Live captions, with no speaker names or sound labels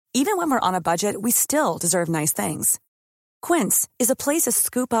Even when we're on a budget, we still deserve nice things. Quince is a place to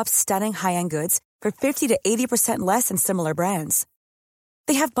scoop up stunning high-end goods for 50 to 80% less than similar brands.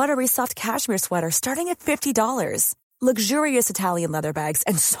 They have buttery soft cashmere sweaters starting at $50, luxurious Italian leather bags,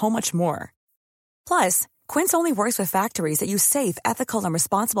 and so much more. Plus, Quince only works with factories that use safe, ethical, and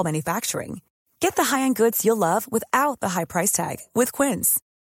responsible manufacturing. Get the high-end goods you'll love without the high price tag with Quince.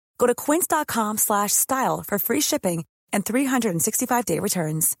 Go to quince.com/style for free shipping and 365-day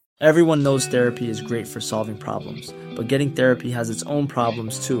returns. Everyone knows therapy is great for solving problems, but getting therapy has its own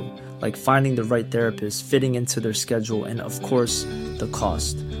problems too, like finding the right therapist, fitting into their schedule, and of course, the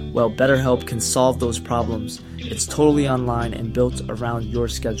cost. Well, BetterHelp can solve those problems. It's totally online and built around your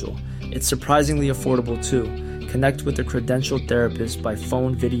schedule. It's surprisingly affordable too. Connect with a credentialed therapist by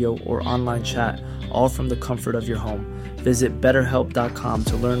phone, video, or online chat, all from the comfort of your home. Visit BetterHelp.com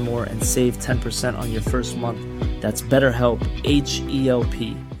to learn more and save 10% on your first month. That's BetterHelp,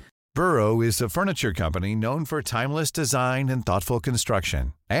 H-E-L-P. Burrow is a furniture company known for timeless design and thoughtful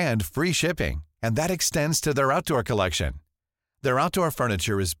construction, and free shipping, and that extends to their outdoor collection. Their outdoor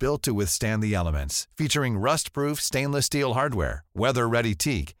furniture is built to withstand the elements, featuring rust-proof stainless steel hardware, weather-ready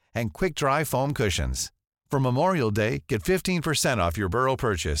teak, and quick-dry foam cushions. For Memorial Day, get 15% off your Burrow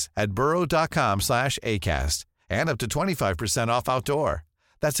purchase at burrow.com/ACAST and up to 25% off outdoor.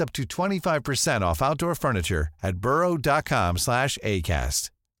 That's up to 25% off outdoor furniture at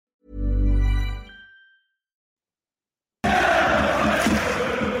burrow.com/ACAST.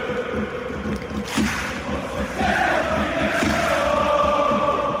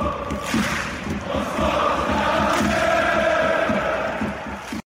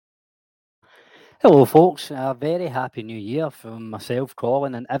 Hello, folks. A very happy new year from myself,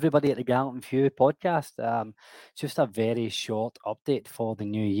 Colin, and everybody at the Gallant Few podcast. Just a very short update for the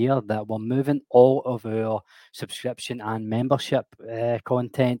new year that we're moving all of our subscription and membership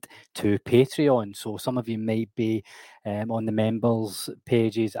content to Patreon. So some of you might be on the members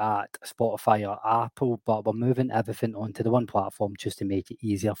pages at Spotify or Apple, but we're moving everything onto the one platform just to make it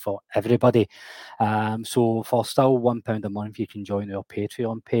easier for everybody. So for still £1 a month, you can join our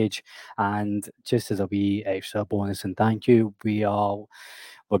Patreon page, and just as a wee extra bonus and thank you, we're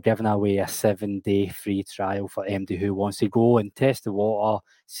giving away a 7-day free trial for anybody who wants to go and test the water,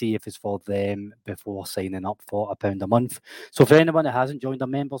 see if it's for them before signing up for £1 a month. So for anyone that hasn't joined our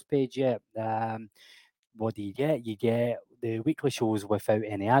members page yet, what do you get? You get the weekly shows without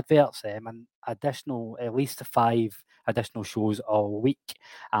any adverts, and additional, at least 5 additional shows a week,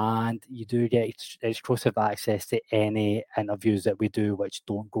 and you do get exclusive access to any interviews that we do which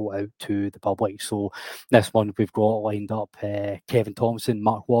don't go out to the public. So this one we've got lined up Kevin Thompson,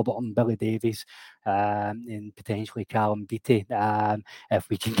 Mark Warburton, Billy Davies, and potentially Callum Beattie. If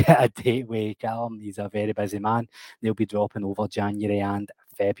we can get a date with Callum, he's a very busy man. They'll be dropping over January and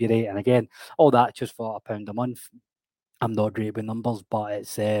February, and again, all that just for £1 a month. I'm not great with numbers, but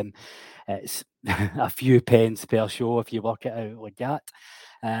it's a few pence per show if you work it out like that.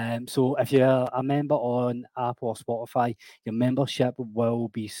 So if you're a member on Apple or Spotify, your membership will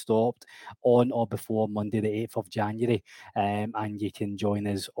be stopped on or before Monday the 8th of January, and you can join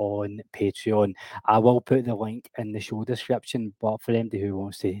us on Patreon. I will put the link in the show description, but for anybody who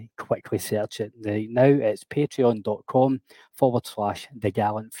wants to quickly search it right now, it's patreon.com/The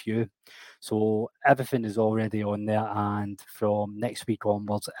Gallant Few. So everything is already on there, and from next week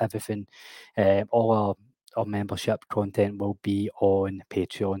onwards, everything, all our membership content will be on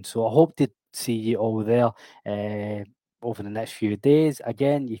Patreon. So I hope to see you all there over the next few days.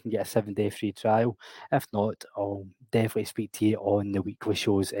 Again, you can get a 7-day free trial. If not, I'll definitely speak to you on the weekly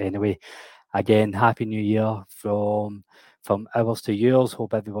shows anyway. Again, Happy New Year from ours to yours.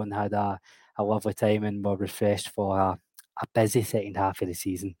 Hope everyone had a lovely time and were refreshed for a busy second half of the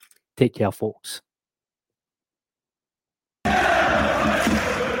season. Take care, folks.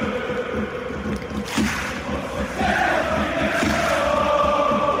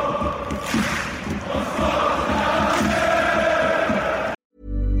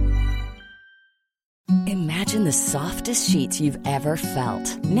 Imagine the softest sheets you've ever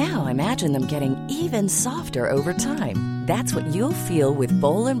felt. Now imagine them getting even softer over time. That's what you'll feel with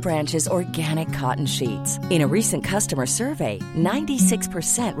Boll & Branch's organic cotton sheets. In a recent customer survey,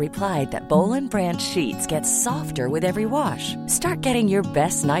 96% replied that Boll & Branch sheets get softer with every wash. Start getting your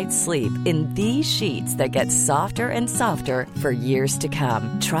best night's sleep in these sheets that get softer and softer for years to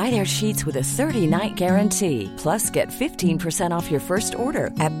come. Try their sheets with a 30-night guarantee. Plus, get 15% off your first order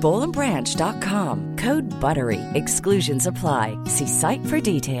at bollandbranch.com. Code BUTTERY. Exclusions apply. See site for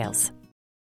details.